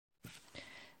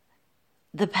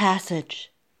The Passage.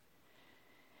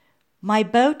 My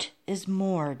boat is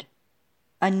moored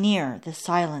anear the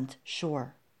silent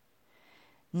shore.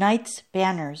 Night's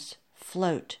banners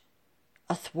float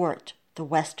athwart the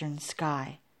western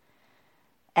sky,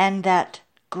 and that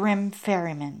grim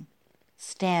ferryman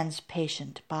stands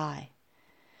patient by,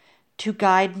 to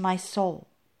guide my soul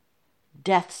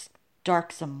death's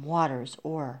darksome waters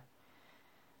o'er.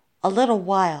 A little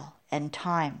while, and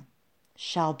time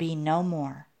shall be no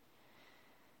more.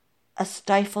 A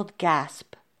stifled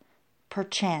gasp,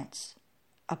 perchance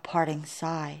a parting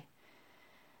sigh,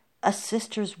 a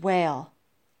sister's wail,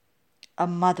 a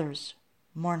mother's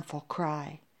mournful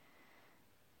cry,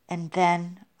 and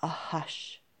then a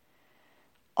hush,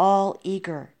 all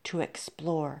eager to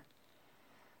explore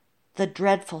the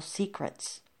dreadful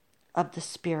secrets of the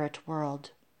spirit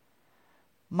world.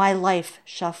 My life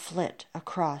shall flit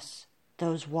across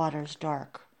those waters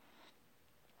dark,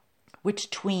 which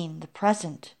 'tween the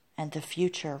present and the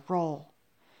future roll.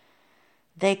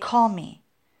 They call me,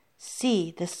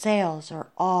 see, the sails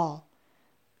are all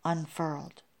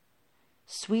unfurled.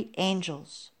 Sweet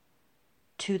angels,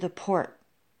 to the port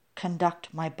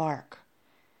conduct my bark,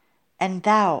 and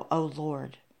thou, O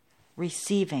Lord,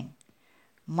 receiving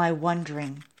my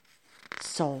wondering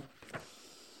soul.